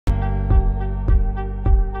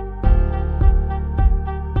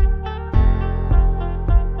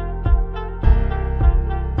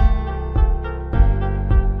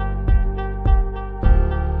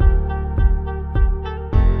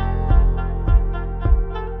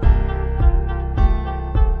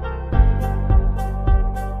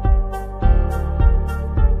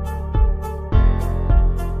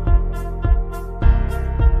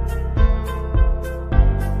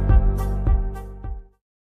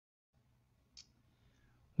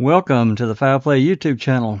Welcome to the Foul Play YouTube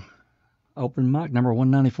channel, open mic number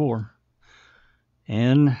 194.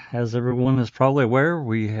 And as everyone is probably aware,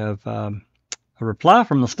 we have a reply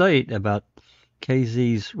from the state about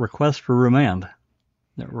KZ's request for remand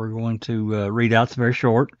that we're going to read out. It's very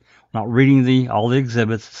short. Not reading all the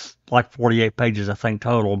exhibits. It's like 48 pages, I think,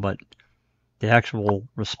 total, but the actual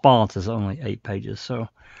response is only 8 pages. So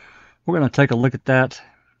we're going to take a look at that.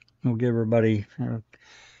 We'll give everybody a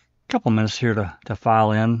couple minutes here to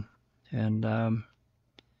file in, and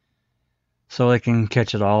so they can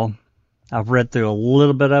catch it all. I've read through a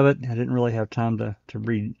little bit of it. I didn't really have time to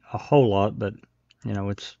read a whole lot, but you know,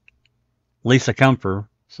 it's Lisa Comfort,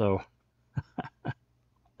 so I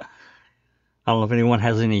don't know if anyone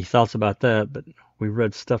has any thoughts about that, but we've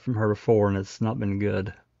read stuff from her before and it's not been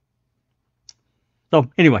good. So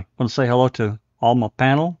anyway, I want to say hello to all my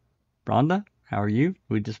panel. Rhonda, how are you?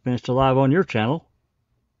 We just finished a live on your channel.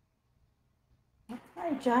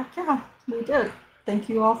 Hi, Jack. Yeah, we did. Thank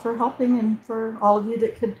you all for helping, and for all of you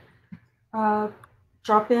that could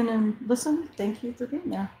drop in and listen. Thank you for being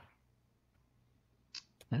there.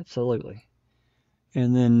 Absolutely.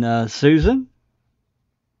 And then Susan.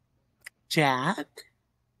 Jack,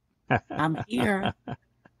 I'm here.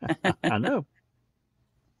 I know.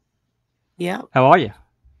 Yep. How are you?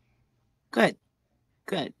 Good.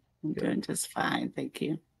 I'm doing just fine. Thank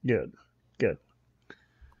you. Good.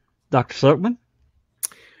 Dr. Silkman?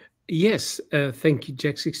 Yes, thank you,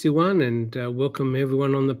 Jack61, and welcome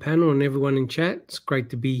everyone on the panel and everyone in chat. It's great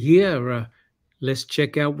to be here. Let's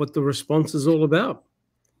check out what the response is all about.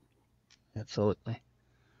 Absolutely.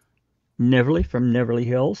 Neverly from Neverly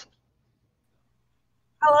Hills.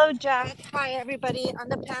 Hello, Jack. Hi, everybody on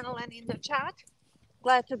the panel and in the chat.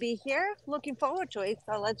 Glad to be here. Looking forward to it.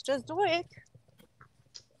 So let's just do it.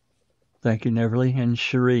 Thank you, Neverly. And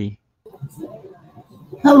Cherie.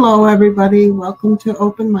 Hello, everybody. Welcome to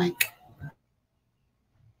Open Mic.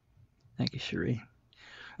 Thank you, Cherie.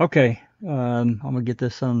 Okay, I'm going to get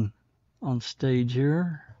this on stage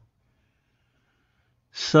here.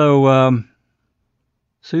 So,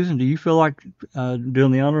 Susan, do you feel like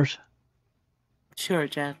doing the honors? Sure,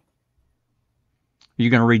 Jack. Are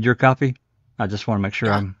you going to read your copy? I just want to make sure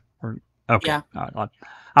Yeah. Okay. Yeah.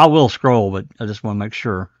 I will scroll, but I just want to make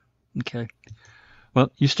sure. Okay.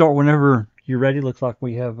 Well, you start whenever you're ready. Looks like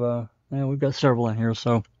we have, we've got several in here,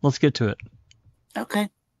 so let's get to it. Okay.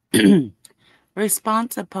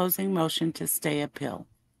 Response opposing motion to stay appeal.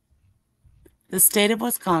 The state of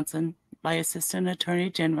Wisconsin, by Assistant Attorney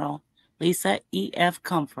General Lisa E.F.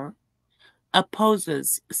 Comfort,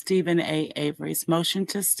 opposes Stephen A. Avery's motion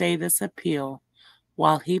to stay this appeal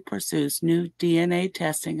while he pursues new DNA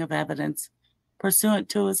testing of evidence pursuant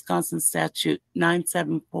to Wisconsin Statute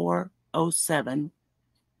 97407.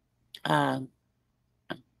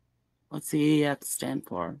 What's the EF stand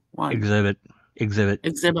for? One. Exhibit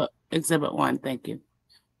 1, thank you.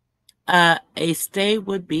 A stay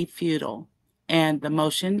would be futile, and the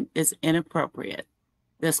motion is inappropriate.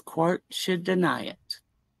 This court should deny it.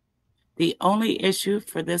 The only issue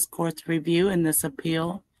for this court's review in this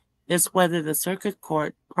appeal is whether the circuit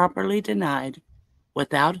court properly denied,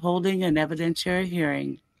 without holding an evidentiary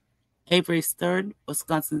hearing, Avery's third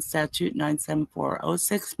Wisconsin Statute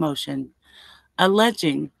 97406 motion,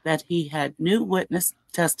 alleging that he had new witness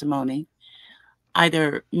testimony,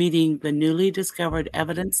 either meeting the newly discovered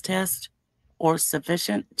evidence test or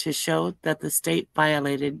sufficient to show that the state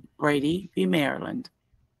violated Brady v. Maryland.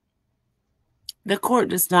 The court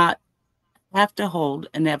does not have to hold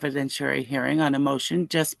an evidentiary hearing on a motion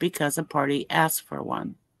just because a party asks for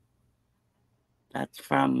one. That's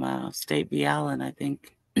from State v. Allen, I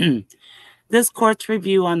think. This court's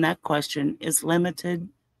review on that question is limited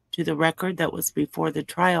to the record that was before the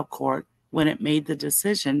trial court when it made the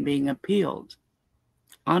decision being appealed,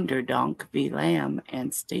 under Donk v. Lamb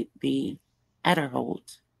and State v.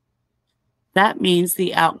 Adderholt. That means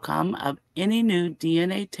the outcome of any new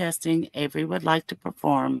DNA testing Avery would like to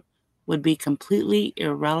perform would be completely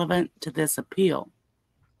irrelevant to this appeal.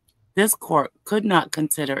 This court could not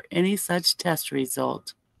consider any such test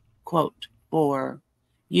result, quote, for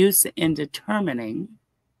use in determining,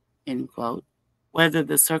 end quote, whether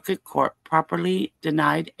the circuit court properly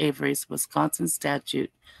denied Avery's Wisconsin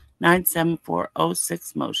Statute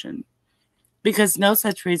 97406 motion, because no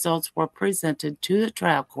such results were presented to the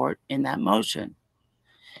trial court in that motion.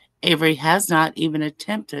 Avery has not even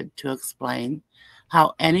attempted to explain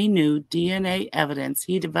how any new DNA evidence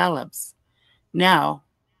he develops now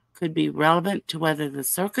could be relevant to whether the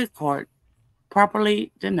circuit court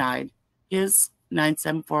properly denied his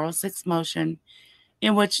 97406 motion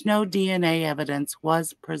in which no DNA evidence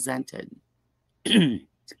was presented.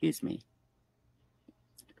 Excuse me.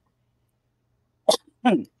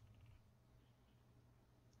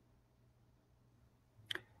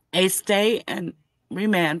 A stay and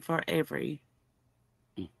remand for Avery.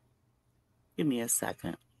 Give me a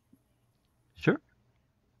second. Sure.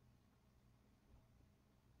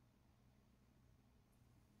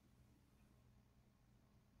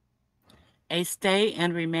 A stay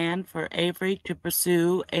and remand for Avery to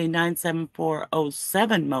pursue a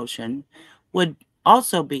 97407 motion would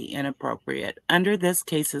also be inappropriate under this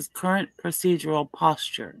case's current procedural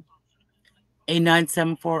posture. A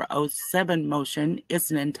 97407 motion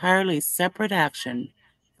is an entirely separate action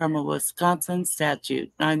from a Wisconsin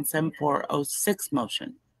statute 97406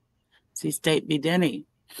 motion. See State v. Denny.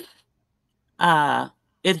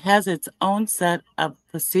 It has its own set of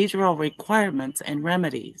procedural requirements and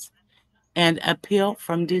remedies, and appeal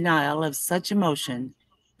from denial of such a motion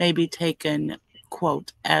may be taken,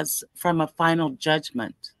 quote, as from a final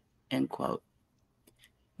judgment, end quote.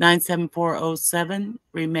 97407,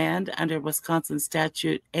 remand under Wisconsin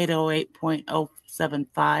statute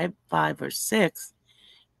 808.075, 5 or 6,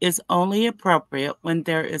 is only appropriate when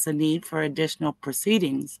there is a need for additional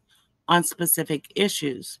proceedings on specific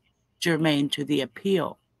issues germane to the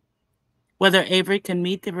appeal. Whether Avery can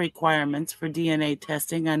meet the requirements for DNA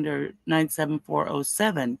testing under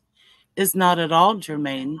 97407 is not at all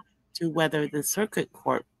germane to whether the circuit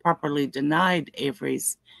court properly denied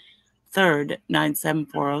Avery's third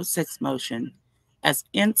 97406 motion as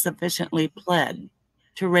insufficiently pled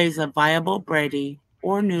to raise a viable Brady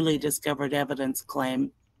or newly discovered evidence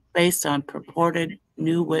claim based on purported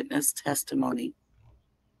new witness testimony.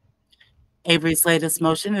 Avery's latest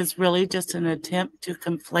motion is really just an attempt to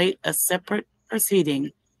conflate a separate proceeding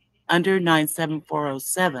under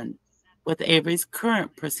 97407 with Avery's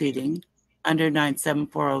current proceeding under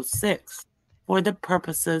 97406 for the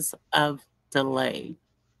purposes of delay.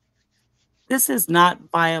 This is not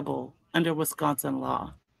viable under Wisconsin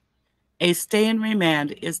law. A stay and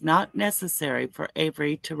remand is not necessary for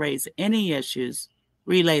Avery to raise any issues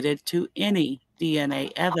related to any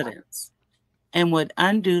DNA evidence and would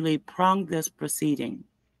unduly prong this proceeding.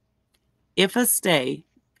 If a stay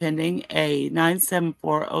pending a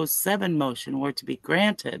 97407 motion were to be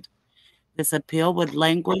granted, this appeal would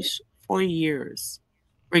languish for years,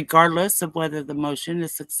 regardless of whether the motion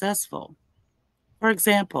is successful. For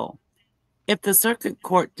example, if the circuit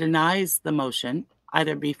court denies the motion,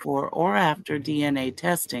 either before or after DNA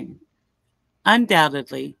testing,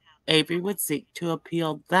 undoubtedly, Avery would seek to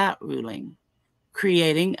appeal that ruling,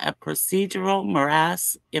 creating a procedural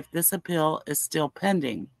morass if this appeal is still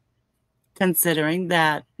pending, considering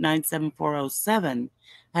that 97407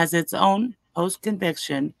 has its own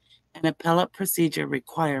post-conviction and appellate procedure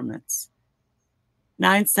requirements.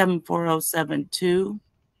 97407-2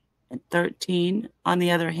 and 13, on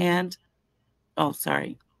the other hand,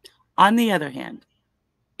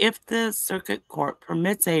 if the circuit court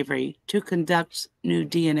permits Avery to conduct new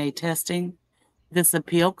DNA testing, this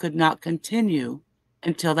appeal could not continue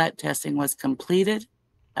until that testing was completed,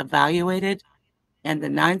 evaluated, and the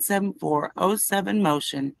 97407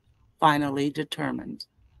 motion finally determined.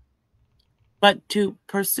 But to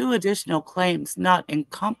pursue additional claims not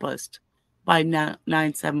encompassed by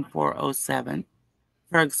 97407,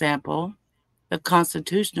 for example, the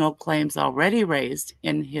constitutional claims already raised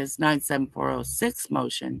in his 97406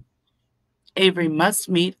 motion, Avery must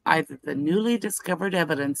meet either the newly discovered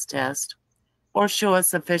evidence test or show a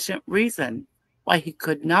sufficient reason why he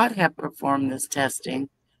could not have performed this testing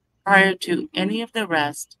prior to any of the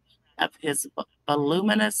rest of his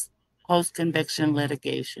voluminous post-conviction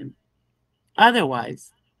litigation.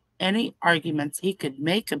 Otherwise, any arguments he could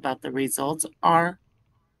make about the results are,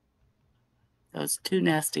 those two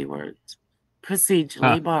nasty words,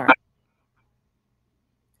 procedurally barred.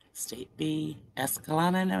 State v.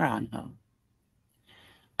 Escalona Naranjo.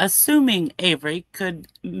 Assuming Avery could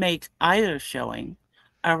make either showing,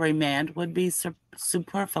 a remand would be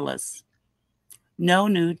superfluous. No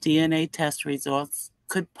new DNA test results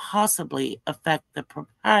could possibly affect the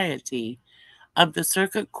propriety of the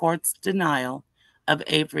circuit court's denial of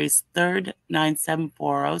Avery's third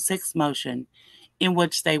 97406 motion, in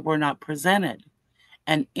which they were not presented,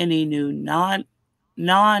 and any new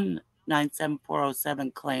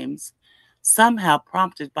non-97407 claims somehow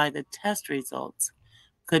prompted by the test results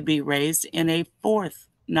could be raised in a fourth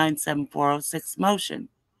 97406 motion.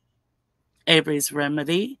 Avery's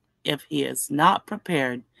remedy, if he is not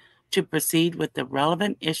prepared to proceed with the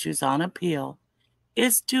relevant issues on appeal,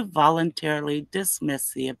 is to voluntarily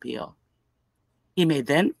dismiss the appeal. He may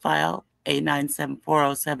then file a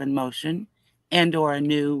 97407 motion and/or a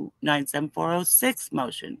new 97406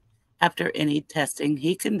 motion after any testing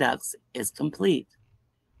he conducts is complete.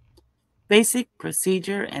 basic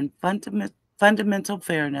procedure and fundamental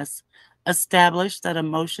fairness establish that a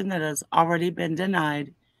motion that has already been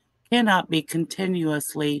denied cannot be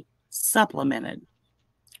continuously supplemented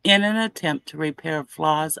in an attempt to repair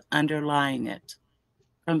flaws underlying it.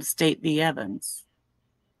 From State v. Evans,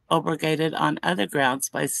 abrogated on other grounds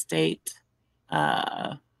by State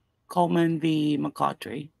Coleman v.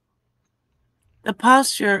 McCautry. The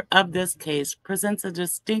posture of this case presents a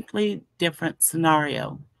distinctly different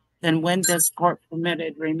scenario than when this court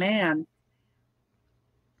permitted remand.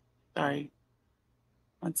 Sorry,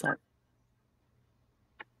 one sec.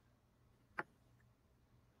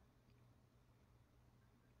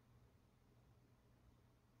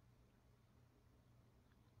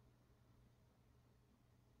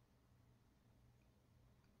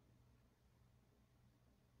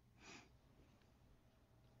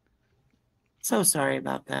 So sorry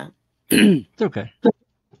about that. It's okay.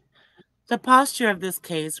 The posture of this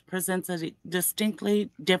case presents a distinctly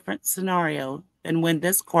different scenario than when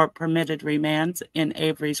this court permitted remands in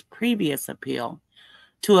Avery's previous appeal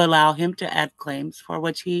to allow him to add claims for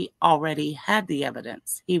which he already had the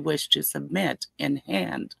evidence he wished to submit in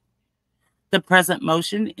hand. The present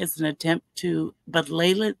motion is an attempt to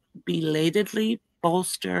belatedly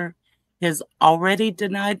bolster his already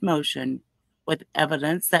denied motion with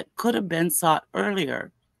evidence that could have been sought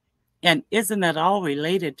earlier and isn't at all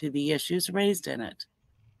related to the issues raised in it.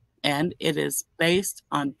 And it is based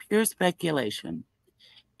on pure speculation.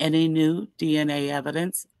 Any new DNA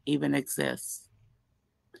evidence even exists.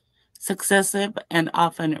 Successive and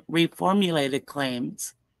often reformulated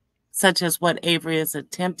claims, such as what Avery is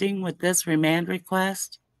attempting with this remand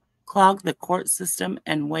request, clog the court system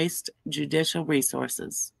and waste judicial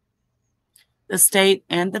resources. The state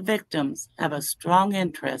and the victims have a strong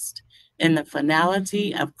interest in the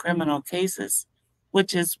finality of criminal cases,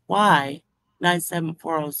 which is why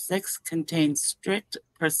 97406 contains strict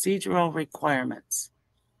procedural requirements.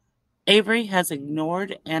 Avery has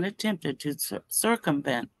ignored and attempted to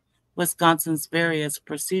circumvent Wisconsin's various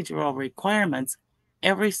procedural requirements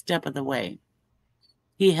every step of the way.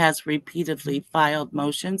 He has repeatedly filed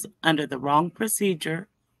motions under the wrong procedure,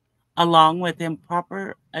 along with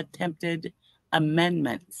improper attempted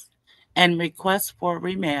amendments and requests for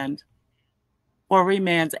remands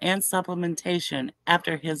and supplementation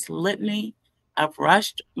after his litany of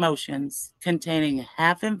rushed motions containing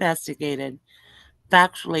half-investigated,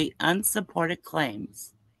 factually unsupported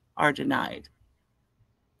claims are denied.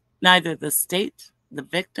 Neither the state, the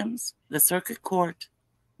victims, the circuit court,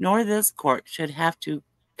 nor this court should have to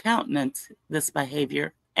countenance this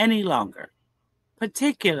behavior any longer,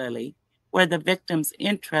 particularly where the victim's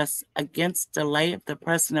interests against delay of the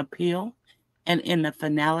present appeal and in the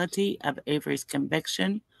finality of Avery's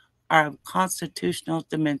conviction are of constitutional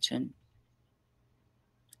dimension.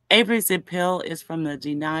 Avery's appeal is from the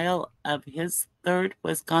denial of his third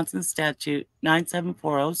Wisconsin statute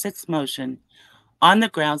 97406 motion on the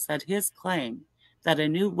grounds that his claim that a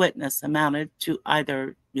new witness amounted to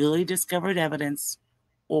either newly discovered evidence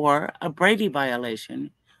or a Brady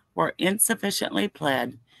violation were insufficiently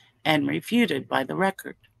pled and refuted by the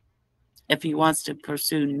record. If he wants to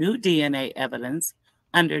pursue new DNA evidence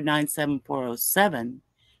under 97407,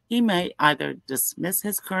 he may either dismiss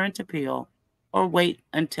his current appeal or wait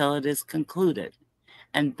until it is concluded,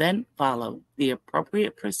 and then follow the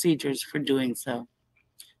appropriate procedures for doing so.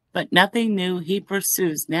 But nothing new he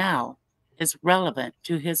pursues now is relevant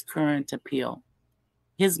to his current appeal.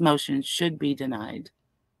 His motion should be denied.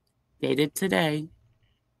 Dated today,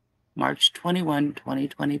 March 21,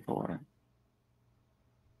 2024.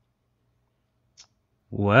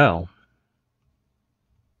 Well,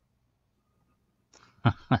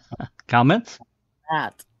 comments?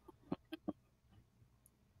 That.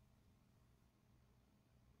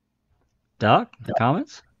 Doc,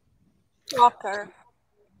 comments? Walker.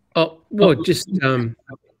 Oh, well, just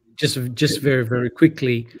very, very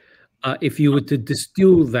quickly, if you were to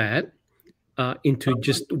distill that into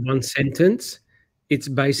just one sentence, it's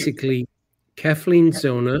basically Kathleen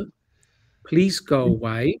Zellner, please go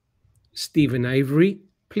away. Stephen Avery,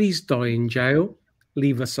 please die in jail.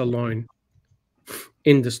 Leave us alone.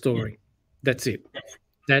 End the story. That's it.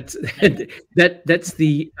 That's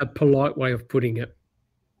the polite way of putting it.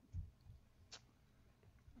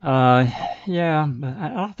 Yeah, but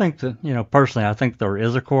I think that, personally, I think there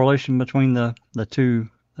is a correlation between the two,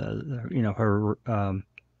 her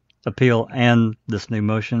appeal and this new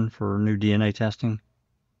motion for new DNA testing.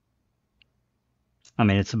 I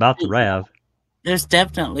mean, it's about the RAV. There's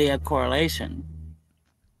definitely a correlation.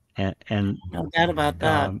 And no doubt about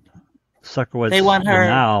that. Suckerwood's they want her.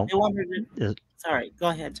 denial They want her to. Sorry, go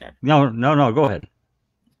ahead, Jeff. No, go ahead.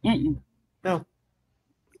 Oh,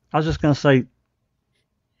 I was just going to say,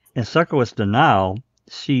 in Suckerwit's denial,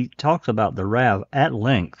 she talks about the RAV at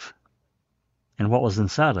length and what was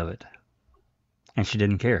inside of it, and she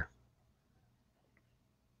didn't care.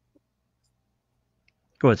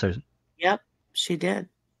 Go ahead, Susan. yep, she did.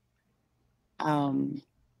 Now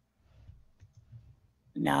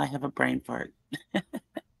I have a brain fart.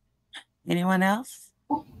 Anyone else?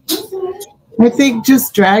 I think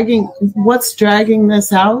just what's dragging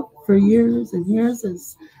this out for years and years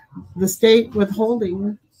is the state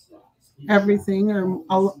withholding everything, or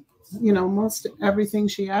most everything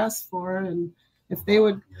she asked for. And if they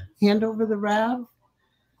would hand over the RAV,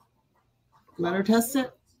 let her test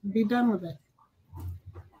it, be done with it.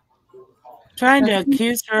 Trying to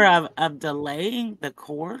accuse her of delaying the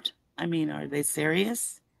court? I mean, are they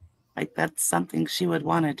serious? Like, that's something she would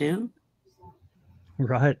want to do?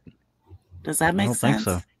 Right. Does that make sense?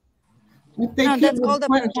 I don't think so. If they No, that's could called a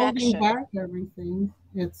quit projection. holding back everything,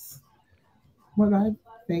 it's what I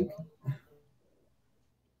think.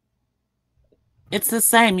 It's the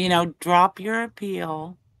same, drop your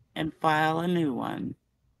appeal and file a new one.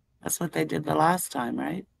 That's what they did the last time,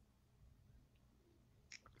 right?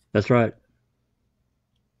 That's right.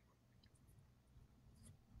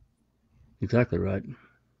 Exactly right.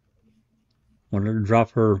 Wanted to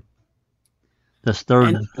drop this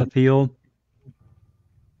third appeal.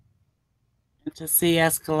 And to see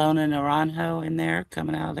Escalona Naranjo in there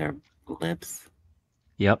coming out of their lips.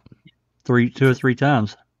 Yep. 2 or 3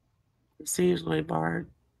 times. It's usually barred.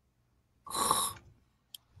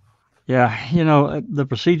 Yeah, the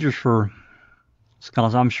procedures for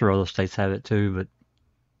scholars, I'm sure other states have it too,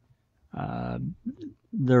 but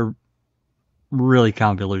they're really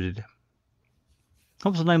convoluted.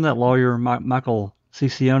 What was the name of that lawyer, Michael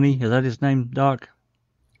Ciccione? Is that his name, Doc?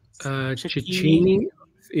 Ciccione.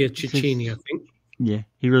 Yeah, Ciccione, I think. Yeah,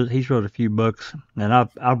 he's wrote a few books, and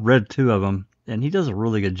I've read 2 of them, and he does a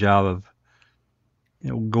really good job of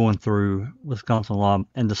going through Wisconsin law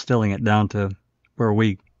and distilling it down to where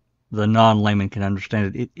the non-layman, can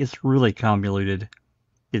understand it. It's really convoluted.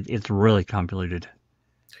 It's really convoluted.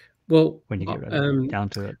 Well, when you get down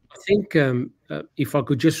to it, I think if I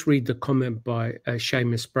could just read the comment by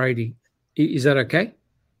Seamus Brady, is that okay?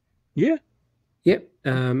 Yeah. Yep.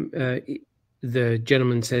 The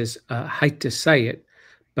gentleman says, hate to say it,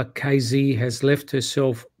 but KZ has left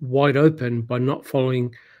herself wide open by not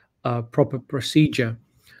following proper procedure.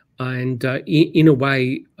 And in a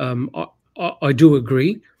way, I do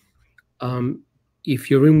agree. If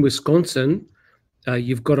you're in Wisconsin,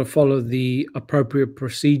 you've got to follow the appropriate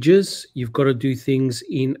procedures. You've got to do things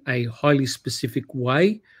in a highly specific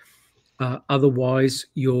way. Otherwise,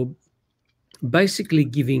 you're basically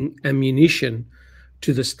giving ammunition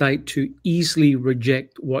to the state to easily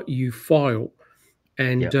reject what you file.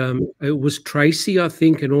 And it was Tracy, I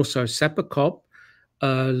think, and also Sappercop,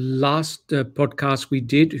 last podcast we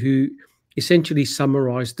did, who essentially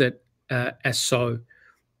summarized it as so.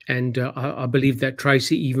 And I believe that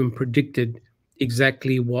Tracy even predicted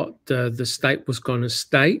exactly what the state was going to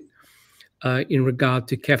state in regard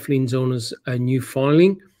to Kathleen Zorner's new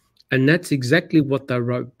filing. And that's exactly what they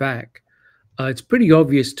wrote back. It's pretty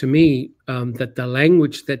obvious to me that the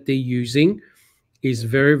language that they're using is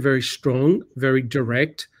very, very strong, very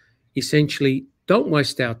direct. Essentially, don't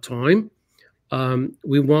waste our time.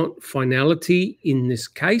 We want finality in this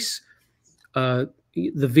case. The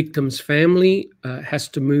victim's family has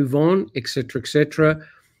to move on, etc., etc.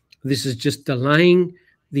 This is just delaying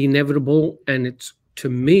the inevitable, and it's,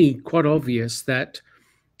 to me, quite obvious that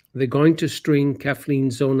they're going to string Kathleen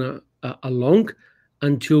Zorner along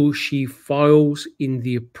until she files in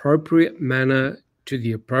the appropriate manner to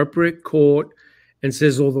the appropriate court and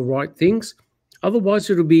says all the right things. Otherwise,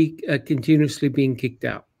 it'll be continuously being kicked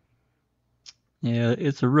out. Yeah,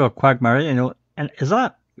 it's a real quagmire, and as I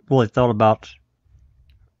really thought about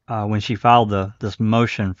when she filed this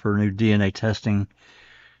motion for new DNA testing,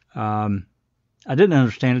 I didn't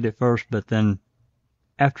understand it at first, but then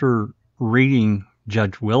after reading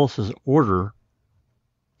Judge Willis's order,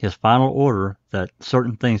 his final order, that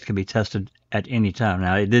certain things can be tested at any time.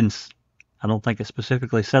 Now, I don't think it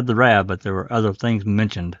specifically said the RAB, but there were other things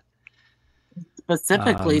mentioned.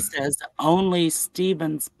 Specifically says only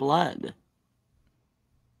Stephen's blood.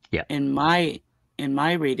 Yeah. In my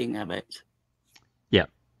reading of it. Yeah.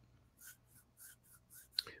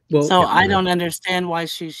 Well, so I don't understand why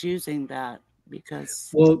she's using that, because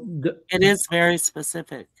it is very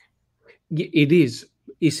specific. It is.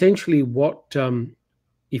 Essentially what,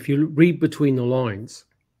 if you read between the lines,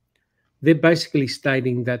 they're basically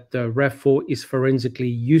stating that the RAV4 is forensically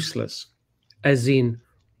useless, as in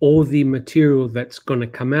all the material that's going to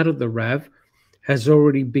come out of the RAV has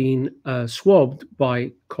already been swabbed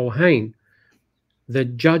by Culhane. The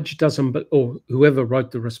judge doesn't, or whoever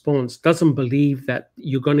wrote the response, doesn't believe that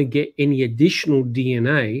you're going to get any additional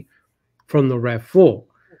DNA from the RAV4,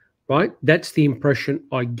 right? That's the impression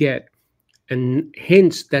I get. And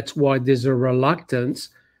hence, that's why there's a reluctance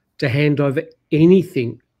to hand over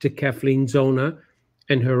anything to Kathleen Zollner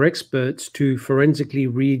and her experts to forensically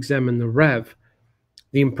re-examine the RAV.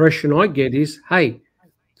 The impression I get is, hey,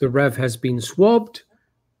 the RAV has been swabbed.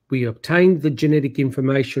 We obtained the genetic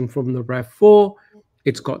information from the RAV4.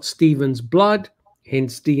 It's got Stephen's blood,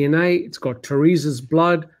 hence DNA. It's got Teresa's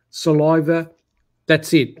blood, saliva.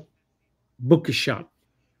 That's it. Book is shut.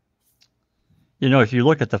 You know, if you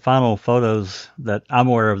look at the final photos that I'm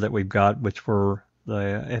aware of that we've got, which were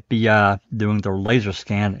the FBI doing their laser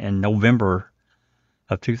scan in November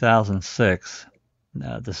of 2006,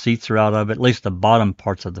 the seats are out of it. At least the bottom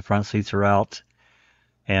parts of the front seats are out,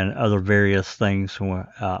 and other various things.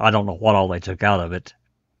 I don't know what all they took out of it.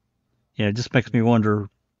 You know, it just makes me wonder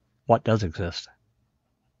what does exist.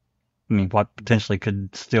 I mean, what potentially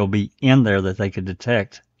could still be in there that they could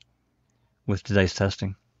detect with today's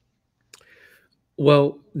testing.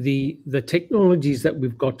 Well, the technologies that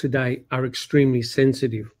we've got today are extremely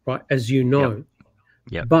sensitive, right? As you know.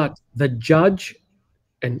 Yep. But the judge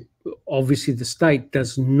and obviously the state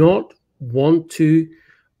does not want to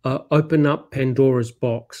open up Pandora's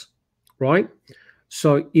box, right?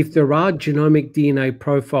 So if there are genomic DNA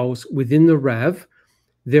profiles within the RAV,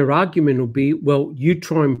 their argument will be, well, you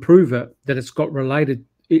try and prove it that it's got related,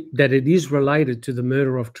 that it is related to the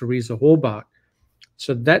murder of Teresa Halbach.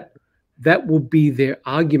 So that will be their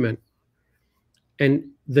argument. And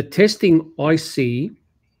the testing I see,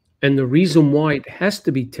 and the reason why it has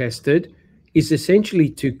to be tested, is essentially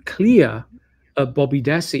to clear Bobby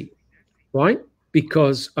Dassey, right?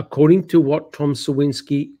 Because according to what Tom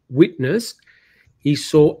Sawinski witnessed, he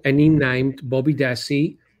saw and he named Bobby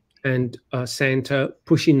Dassey and Santa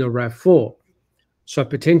pushing the RAV4. So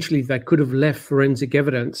potentially they could have left forensic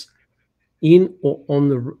evidence in or on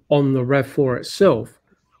the RAV4 itself.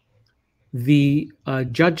 The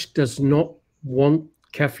judge does not want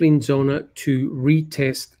Kathleen Zollner to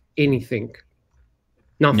retest anything.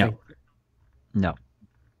 Nothing.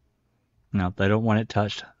 No, they don't want it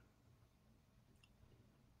touched.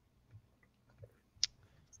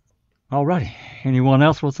 All righty. Anyone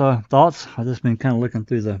else with thoughts? I've just been kind of looking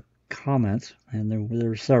through the comments, and there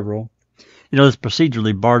were several. You know, this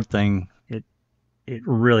procedurally barred thing, it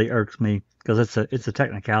really irks me because it's a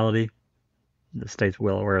technicality. The state's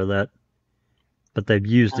well aware of that, but they've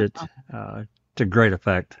used it to great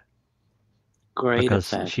effect.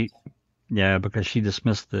 Because she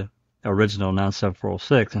dismissed the original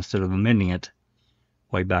 97406 instead of amending it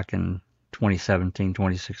way back in 2017,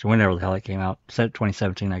 2016, whenever the hell it came out. Said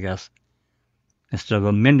 2017, I guess. Instead of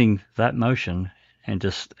amending that motion and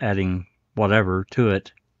just adding whatever to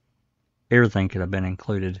it, everything could have been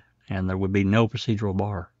included, and there would be no procedural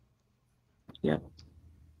bar. Yeah.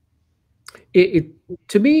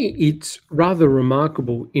 To me, it's rather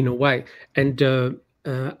remarkable in a way. And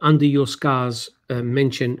under your scars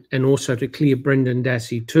mention, and also to clear Brendan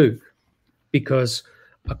Dassey too, because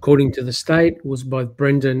according to the state, it was both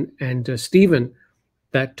Brendan and Stephen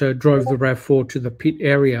that drove the RAV4 to the pit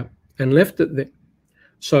area and left it there.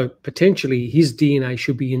 So potentially his DNA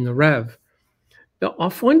should be in the RAV. Now, I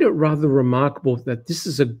find it rather remarkable that this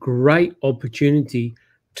is a great opportunity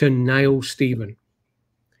to nail Stephen.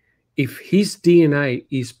 If his DNA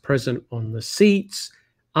is present on the seats,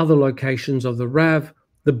 other locations of the RAV,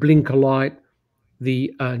 the blinker light,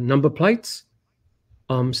 the number plates,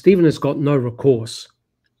 Stephen has got no recourse.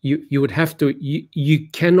 You would have to, you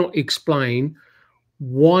cannot explain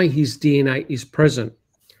why his DNA is present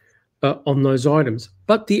on those items.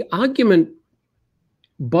 But the argument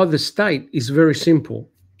by the state is very simple.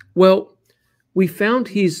 Well, we found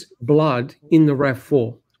his blood in the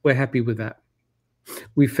RAV4. We're happy with that.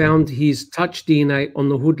 We found his touch DNA on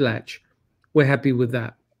the hood latch. We're happy with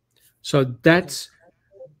that. So that's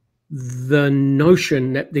the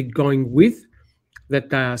notion that they're going with, that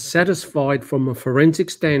they are satisfied from a forensic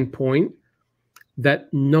standpoint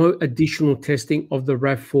that no additional testing of the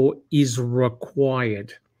RAV4 is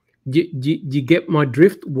required. Do you get my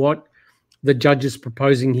drift, what the judge is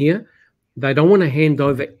proposing here? They don't want to hand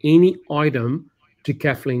over any item to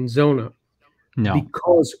Kathleen Zollner. No.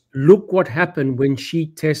 Because look what happened when she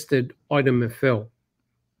tested item FL.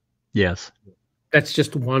 Yes. That's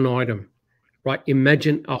just one item, right?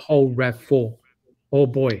 Imagine a whole RAV4. Oh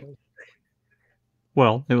boy.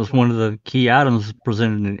 Well, it was one of the key items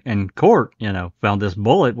presented in court. Found this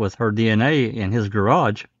bullet with her DNA in his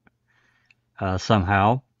garage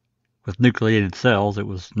somehow with nucleated cells. It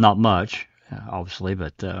was not much, obviously,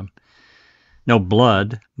 but no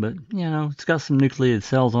blood. But it's got some nucleated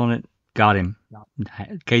cells on it. Got him.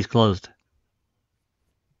 Case closed.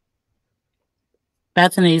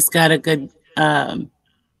 Bethany's got a good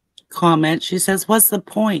comment. She says, what's the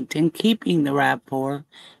point in keeping the RAV4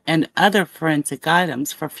 and other forensic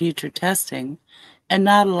items for future testing and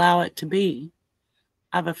not allow it to be?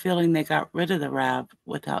 I have a feeling they got rid of the RAV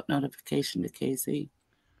without notification to KZ.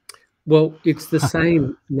 Well, it's the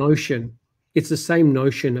same notion. It's the same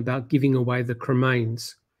notion about giving away the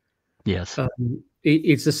cremains. Yes.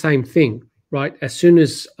 It's the same thing, right? As soon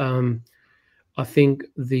as I think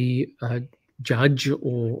the judge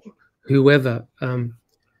or whoever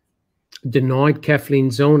denied Kathleen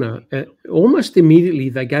Zellner, almost immediately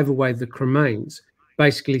they gave away the cremains,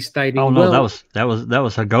 basically stating, "Oh no, well, that was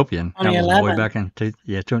Hagopian. That was way back in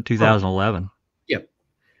 2011." Yep.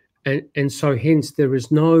 And so hence there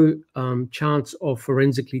is no chance of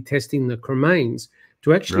forensically testing the cremains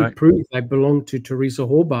to actually prove they belong to Teresa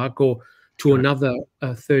Horbach or to another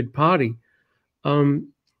third party.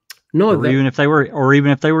 No, or even if they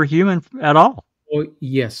were human at all. Or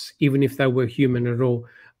yes, even if they were human at all.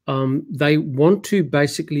 They want to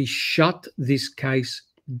basically shut this case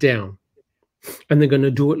down, and they're going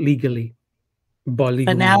to do it legally by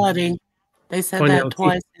legal finality. Means. They said that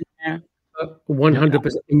twice in there.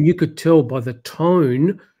 100%. And you could tell by the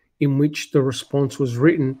tone in which the response was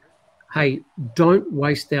written, hey, don't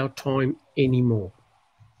waste our time anymore.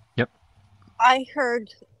 Yep. I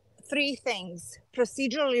heard 3 things.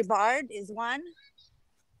 Procedurally barred is 1,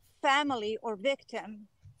 family or victim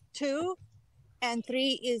 2, and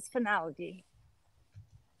 3 is finality.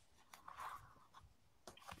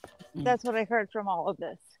 That's what I heard from all of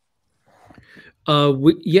this.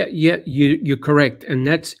 You're correct. And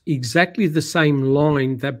that's exactly the same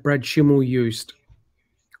line that Brad Schimmel used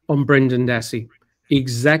on Brendan Dassey.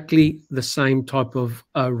 Exactly the same type of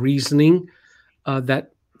reasoning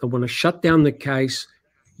that they want to shut down the case.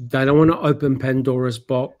 They don't want to open Pandora's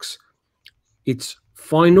box. It's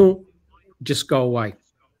final. Just go away.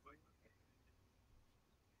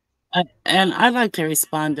 And I'd like to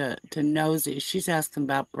respond to Nosy. She's asking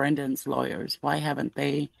about Brendan's lawyers. Why haven't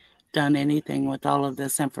they done anything with all of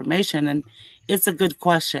this information? And it's a good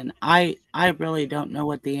question. I really don't know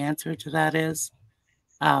what the answer to that is.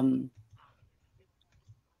 Do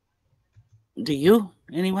you?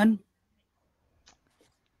 Anyone?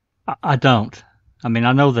 I don't. I mean,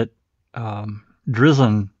 I know that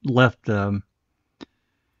Drizzen left.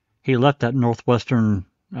 He left that Northwestern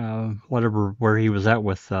whatever where he was at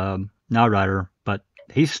with Nightrider, but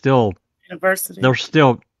he's still University. They're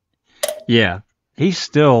still, he's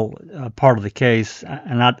still part of the case,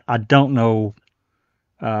 and I don't know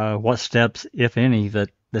what steps, if any,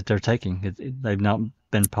 that they're taking. They've not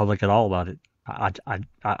been public at all about it. I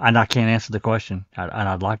can't answer the question, and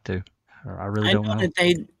I'd like to. I really don't know.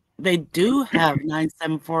 That they do have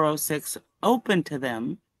 97406 open to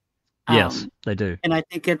them. Yes, they do. And I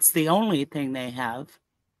think it's the only thing they have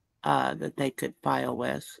that they could file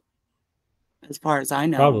with, as far as I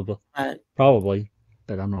know. Probably,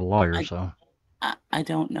 but I'm not a lawyer, so I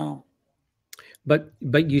don't know. But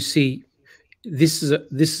you see, this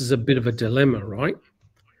is a bit of a dilemma, right?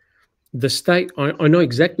 The state, I know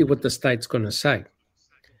exactly what the state's going to say.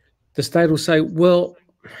 The state will say, well,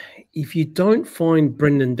 if you don't find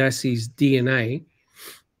Brendan Dassey's DNA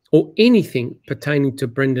or anything pertaining to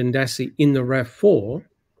Brendan Dassey in the RAV4,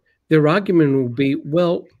 their argument will be,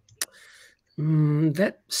 well,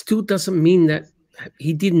 that still doesn't mean that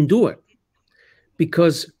he didn't do it,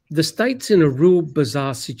 because the state's in a real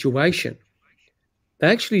bizarre situation. They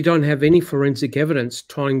actually don't have any forensic evidence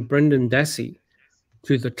tying Brendan Dassey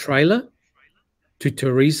to the trailer, to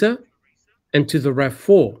Teresa, and to the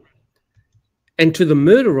RAV4, and to the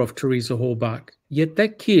murder of Teresa Horbach. Yet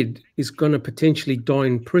that kid is going to potentially die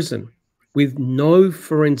in prison with no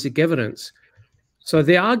forensic evidence. So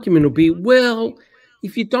their argument will be, well,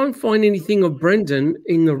 if you don't find anything of Brendan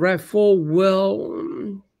in the RAV4,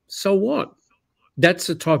 well, so what? That's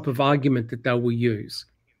the type of argument that they will use.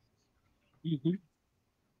 Mm-hmm.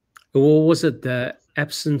 Or was it the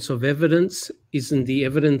absence of evidence isn't the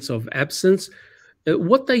evidence of absence?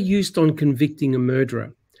 What they used on convicting a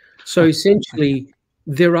murderer. So essentially,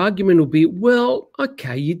 their argument will be, well,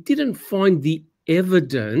 okay, you didn't find the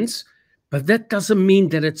evidence, but that doesn't mean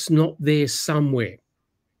that it's not there somewhere.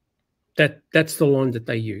 That's the line that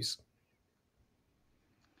they use.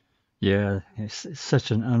 Yeah, it's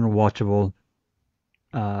such an unwatchable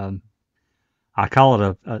I call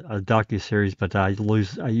it a docu-series, but I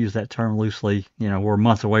use that term loosely. We're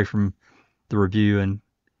months away from the review, and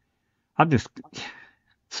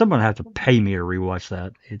someone have to pay me to rewatch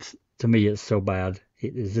that. To me, it's so bad.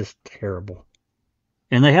 It is just terrible.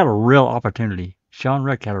 And they had a real opportunity. Sean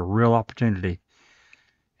Rick had a real opportunity,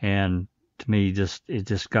 and to me, it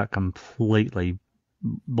just got completely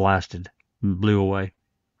blasted, and blew away,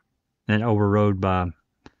 and overrode by,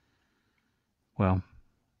 well,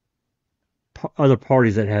 other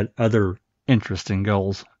parties that had other interests and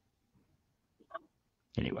goals.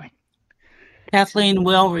 Anyway, Kathleen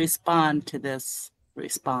will respond to this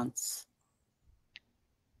response.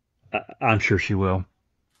 I'm sure she will.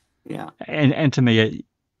 Yeah. And to me,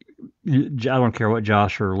 I don't care what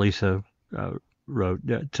Josh or Lisa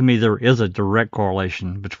wrote. To me, there is a direct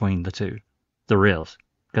correlation between the two. There is,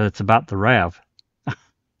 because it's about the RAV.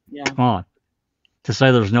 Yeah. Come on. To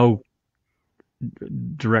say there's no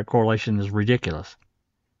direct correlation is ridiculous.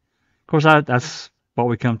 Of course, that's what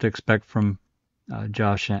we come to expect from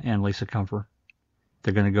Josh and Lisa Comfort.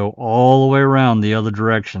 They're going to go all the way around the other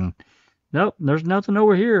direction. Nope, there's nothing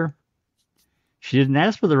over here. She didn't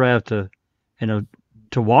ask for the RAV to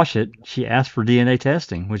wash it. She asked for DNA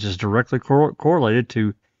testing, which is directly correlated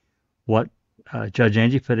to what Judge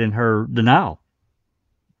Angie put in her denial.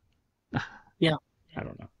 Yeah. I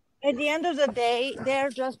don't know. At the end of the day,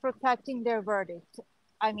 they're just protecting their verdict.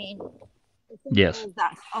 I mean, yes.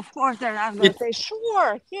 That. Of course, they're not going to say,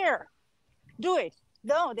 sure, here, do it.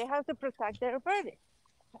 No, they have to protect their verdict.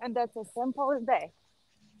 And that's as simple as that.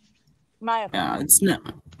 My opinion. Yeah, it's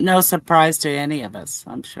no surprise to any of us,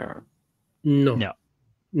 I'm sure. No.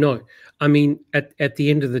 I mean, at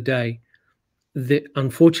the end of the day, there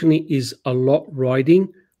unfortunately is a lot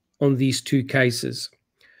riding on these two cases,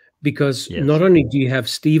 because not only do you have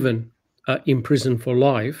Stephen in prison for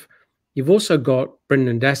life, you've also got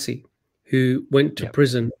Brendan Dassey, who went to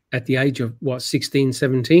prison at the age of, 16,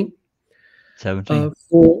 17? 17.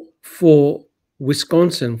 For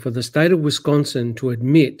Wisconsin, for the state of Wisconsin to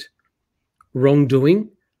admit wrongdoing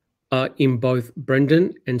in both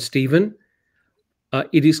Brendan and Stephen,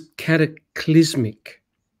 it is cataclysmic,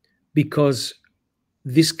 because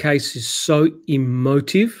this case is so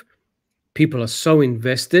emotive. People are so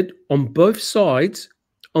invested on both sides,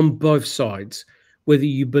 whether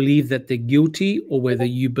you believe that they're guilty or whether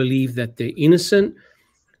you believe that they're innocent.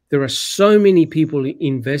 There are so many people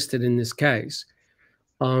invested in this case.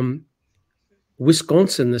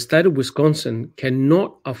 Wisconsin, the state of Wisconsin,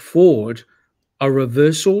 cannot afford a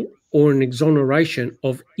reversal or an exoneration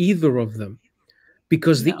of either of them,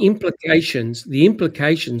 because the implications,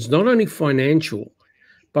 not only financial,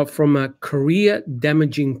 but from a career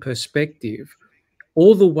damaging perspective,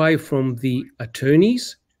 all the way from the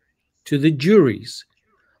attorneys to the juries,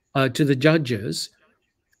 to the judges,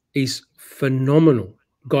 is phenomenal.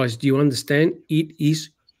 Guys, do you understand? It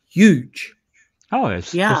is huge. Oh,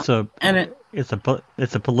 it's a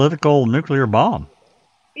political nuclear bomb.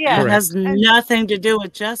 Yeah, it has nothing to do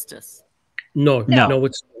with justice. No,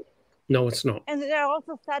 it's not. And they're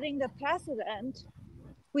also setting the precedent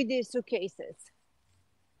with these two cases.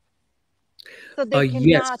 So they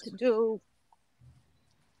cannot do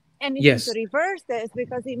anything to reverse this,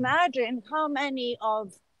 because imagine how many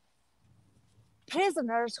of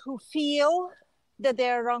prisoners who feel that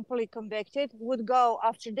they're wrongfully convicted would go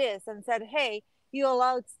after this and said, hey, you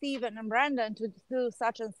allowed Stephen and Brandon to do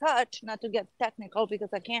such and such, not to get technical because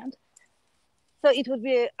I can't. So it would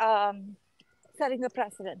be setting a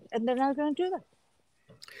precedent, and they're not going to do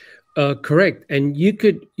that. Correct. And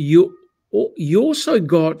you also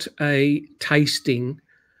got a tasting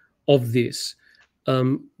of this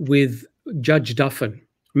with Judge Duffin.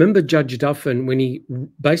 Remember Judge Duffin, when he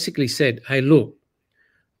basically said, hey, look,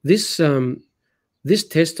 this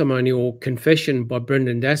testimony or confession by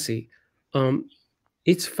Brendan Dassey,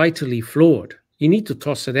 it's fatally flawed. You need to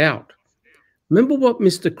toss it out. Remember what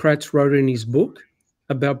Mr. Kratz wrote in his book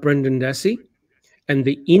about Brendan Dassey and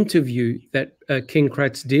the interview that Ken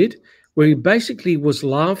Kratz did, where he basically was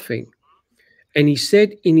laughing. And he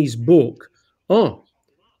said in his book, oh,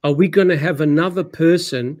 are we going to have another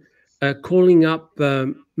person calling up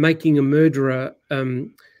Making a Murderer, the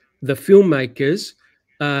filmmakers,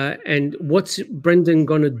 and what's Brendan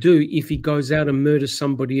going to do if he goes out and murders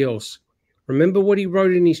somebody else? Remember what he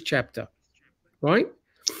wrote in his chapter, right?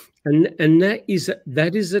 And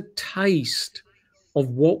that is a taste of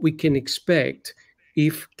what we can expect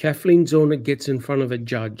if Kathleen Zorner gets in front of a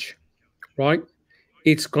judge, right?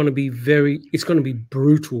 It's going to be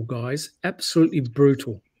brutal, guys. Absolutely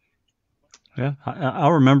brutal. Yeah, I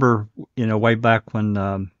remember, way back when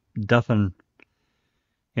Duffin,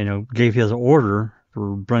 gave his order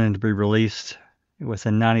for Brennan to be released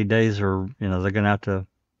within 90 days, or they're going to have to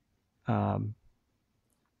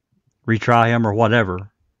retry him or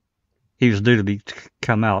whatever. He was due to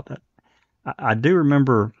come out. I do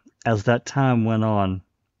remember as that time went on,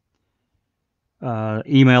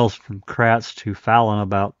 emails from Kratz to Fallon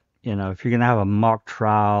about, if you're going to have a mock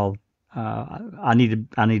trial, I need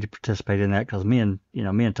to participate in that, because me and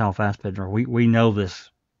Tom Fassbender, we know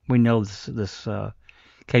this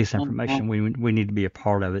case information. We need to be a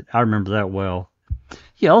part of it. I remember that well.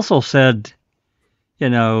 He also said,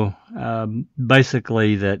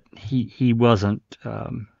 basically that he wasn't.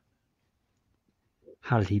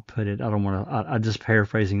 How did he put it? I don't want to. I'm just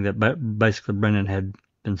paraphrasing that, but basically Brennan had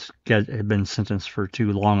been sentenced for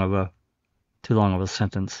too long of a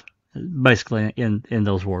sentence. Basically, in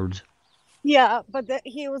those words. Yeah, but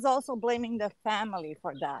he was also blaming the family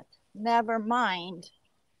for that. Never mind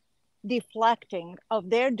deflecting of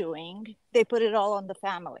their doing, they put it all on the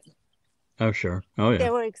family. Oh, sure. Oh, yeah. They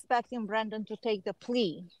were expecting Brendan to take the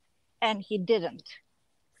plea, and he didn't.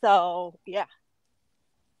 So, yeah.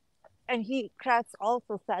 And Kratz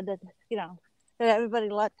also said that, that everybody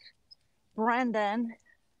let Brendan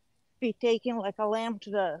be taken like a lamb to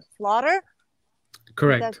the slaughter.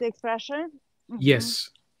 Correct. That's the expression? Mm-hmm. Yes,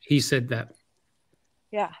 he said that.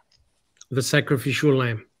 Yeah. The sacrificial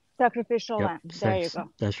lamb. Sacrificial lamb. There you go.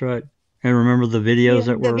 That's right. And remember the videos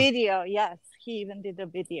that were... The video, yes. He even did the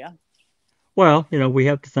video. Well, we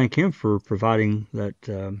have to thank him for providing that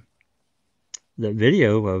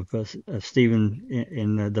video of Stephen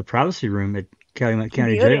in the privacy room at Calumet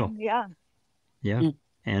County Jail. Yeah. Yeah.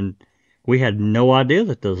 And we had no idea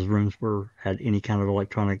that those rooms had any kind of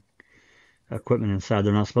electronic equipment inside.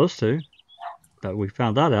 They're not supposed to. But we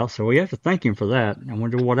found that out, so we have to thank him for that. I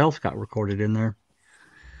wonder what else got recorded in there.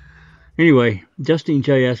 Anyway, Justine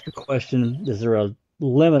J. asked a question. Is there a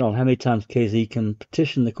limit on how many times KZ can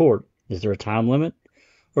petition the court? Is there a time limit?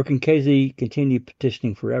 Or can KZ continue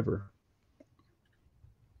petitioning forever?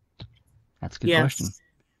 That's a good question.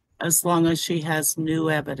 As long as she has new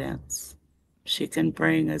evidence. She can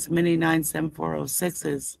bring as many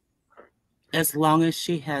 97406s as long as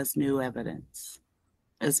she has new evidence.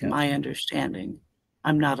 Is my understanding.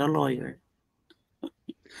 I'm not a lawyer.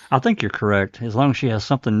 I think you're correct. As long as she has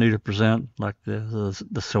something new to present, like the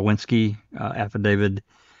Sawinski affidavit,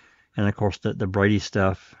 and of course the Brady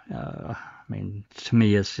stuff. To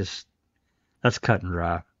me, it's just, that's cut and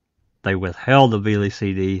dry. They withheld the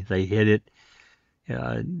VLCD. They hid it.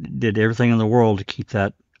 Did everything in the world to keep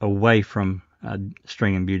that away from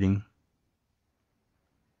string imputing.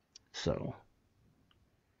 So.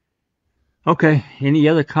 Okay, any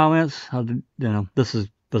other comments? This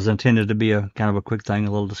was intended to be a kind of a quick thing,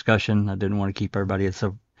 a little discussion. I didn't want to keep everybody. It's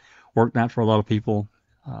a work night for a lot of people.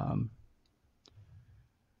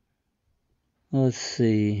 Let's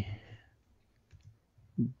see.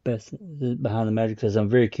 Beth Behind the Magic says, I'm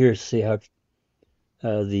very curious to see how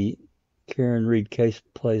the Karen Reed case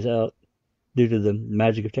plays out due to the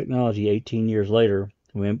magic of technology 18 years later.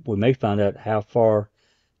 We may find out how far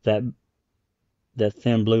that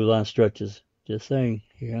thin blue line stretches. Just saying.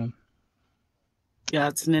 Yeah,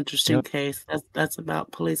 it's an interesting case. That's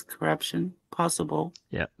about police corruption. Possible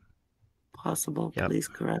police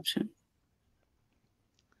corruption.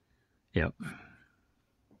 Yep.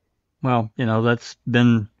 Well, that's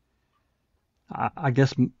been, I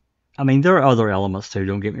guess, there are other elements too,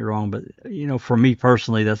 don't get me wrong, but for me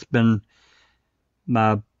personally, that's been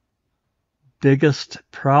my biggest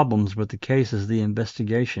problems with the case, is the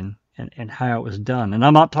investigation and how it was done. And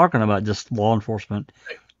I'm not talking about just law enforcement,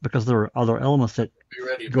 because there are other elements that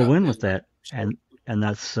go in with that. And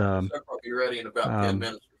that's... I'll be ready in about 10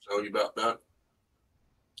 minutes or so. You about done?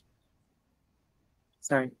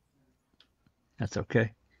 Sorry. That's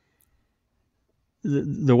okay.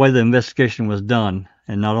 The way the investigation was done,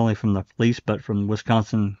 and not only from the police, but from the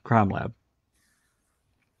Wisconsin Crime Lab.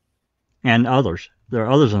 And others. There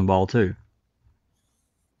are others involved too.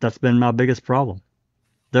 That's been my biggest problem.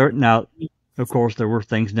 Now, of course, there were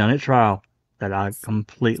things done at trial that I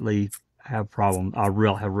completely have problems. I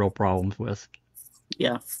have real problems with.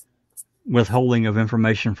 Yeah. Withholding of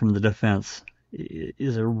information from the defense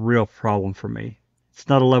is a real problem for me. It's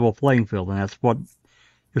not a level playing field, and that's what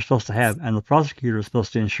you're supposed to have. And the prosecutor is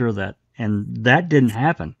supposed to ensure that. And that didn't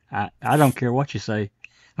happen. I don't care what you say. I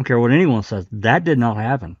don't care what anyone says. That did not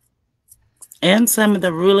happen. And some of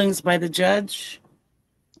the rulings by the judge.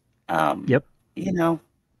 Yep.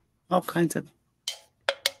 All kinds of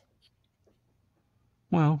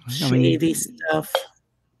shady stuff.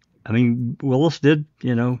 Willis did,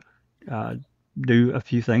 do a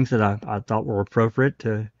few things that I thought were appropriate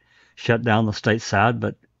to shut down the state side,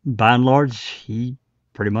 but by and large, he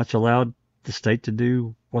pretty much allowed the state to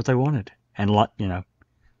do what they wanted, and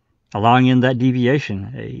allowing in that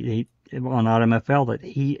deviation on item FL that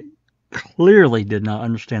he clearly did not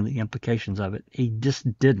understand the implications of it. He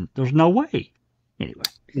just didn't. There's no way. Anyway.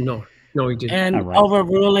 No, he didn't. And right.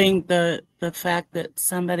 overruling the fact that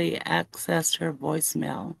somebody accessed her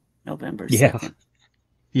voicemail November 2nd.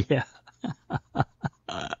 Yeah.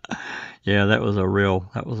 Yeah, that was a real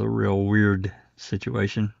weird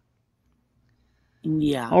situation.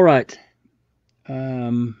 Yeah. All right.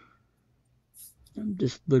 I'm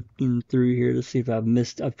just looking through here to see if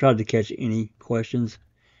I've tried to catch any questions,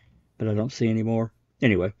 but I don't see any more.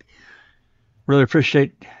 Anyway, really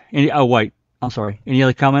appreciate any other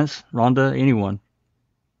comments? Rhonda, anyone?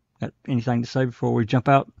 Got anything to say before we jump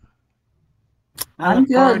out? I look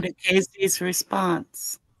forward to Casey's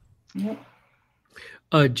response. Yep.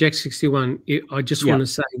 Jack 61, I just want to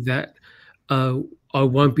say that I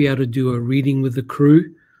won't be able to do a reading with the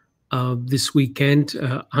crew this weekend.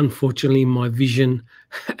 Unfortunately, my vision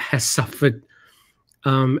has suffered,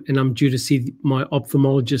 and I'm due to see my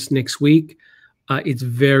ophthalmologist next week. It's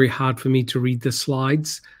very hard for me to read the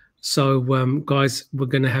slides. So, guys, we're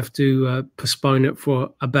going to have to postpone it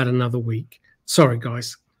for about another week. Sorry,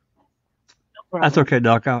 guys. That's okay,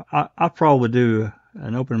 Doc. I'll probably do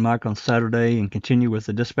an open mic on Saturday and continue with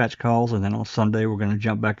the dispatch calls, and then on Sunday we're going to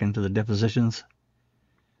jump back into the depositions.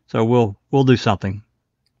 So we'll do something.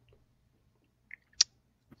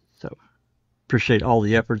 So appreciate all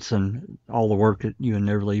the efforts and all the work that you and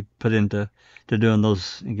Everly put into doing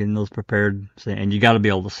those and getting those prepared. And you got to be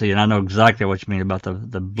able to see. And I know exactly what you mean about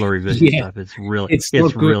the blurry vision stuff. It's really it's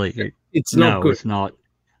not really good. It's not good. It's not.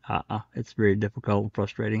 It's very difficult and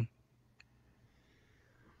frustrating.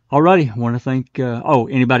 Alrighty, I want to thank.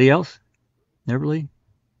 Anybody else? Everly,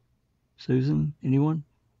 Susan, anyone?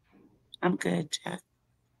 I'm good, Jack.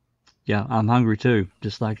 Yeah, I'm hungry too,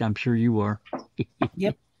 just like I'm sure you are.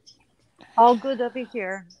 Yep. All good over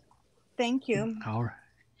here. Thank you. All right.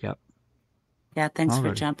 Yep. Yeah, thanks for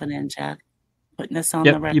Alrighty. jumping in, Jack. Putting us on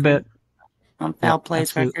the record. You bet. On Foul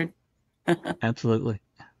Plays record. Absolutely.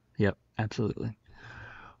 Yep, absolutely.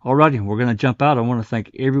 Alrighty, we're going to jump out. I want to thank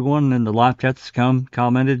everyone in the live chat that's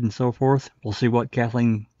commented, and so forth. We'll see what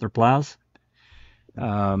Kathleen replies.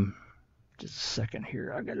 Just a second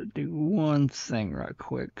here. I got to do one thing right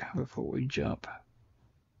quick before we jump.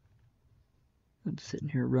 I'm sitting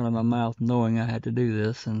here running my mouth knowing I had to do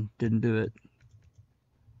this and didn't do it.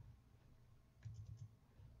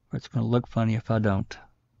 It's going to look funny if I don't.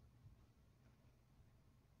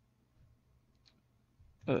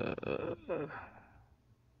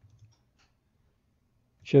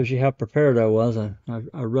 Shows you how prepared I was. I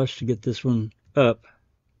rushed to get this one up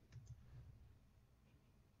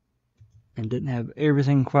and didn't have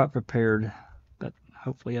everything quite prepared, but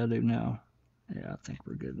hopefully I do now. Yeah, I think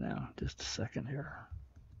we're good now. Just a second here.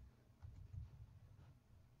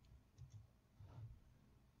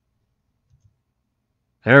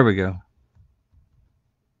 There we go.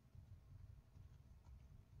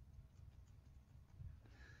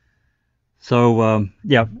 So,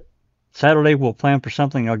 yeah. Saturday we'll plan for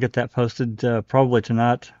something. I'll get that posted probably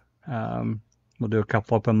tonight. We'll do a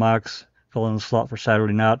couple open mics, fill in the slot for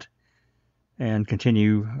Saturday night, and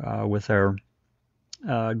continue with our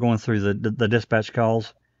going through the dispatch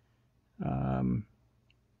calls. And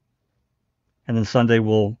then Sunday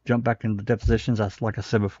we'll jump back into the depositions. Like I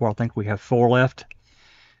said before, I think we have 4 left,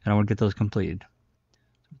 and I want to get those completed.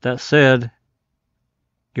 With that said,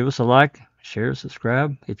 give us a like, share,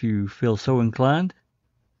 subscribe if you feel so inclined.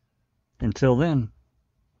 Until then,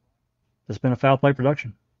 it's been a Foul Play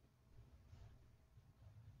production.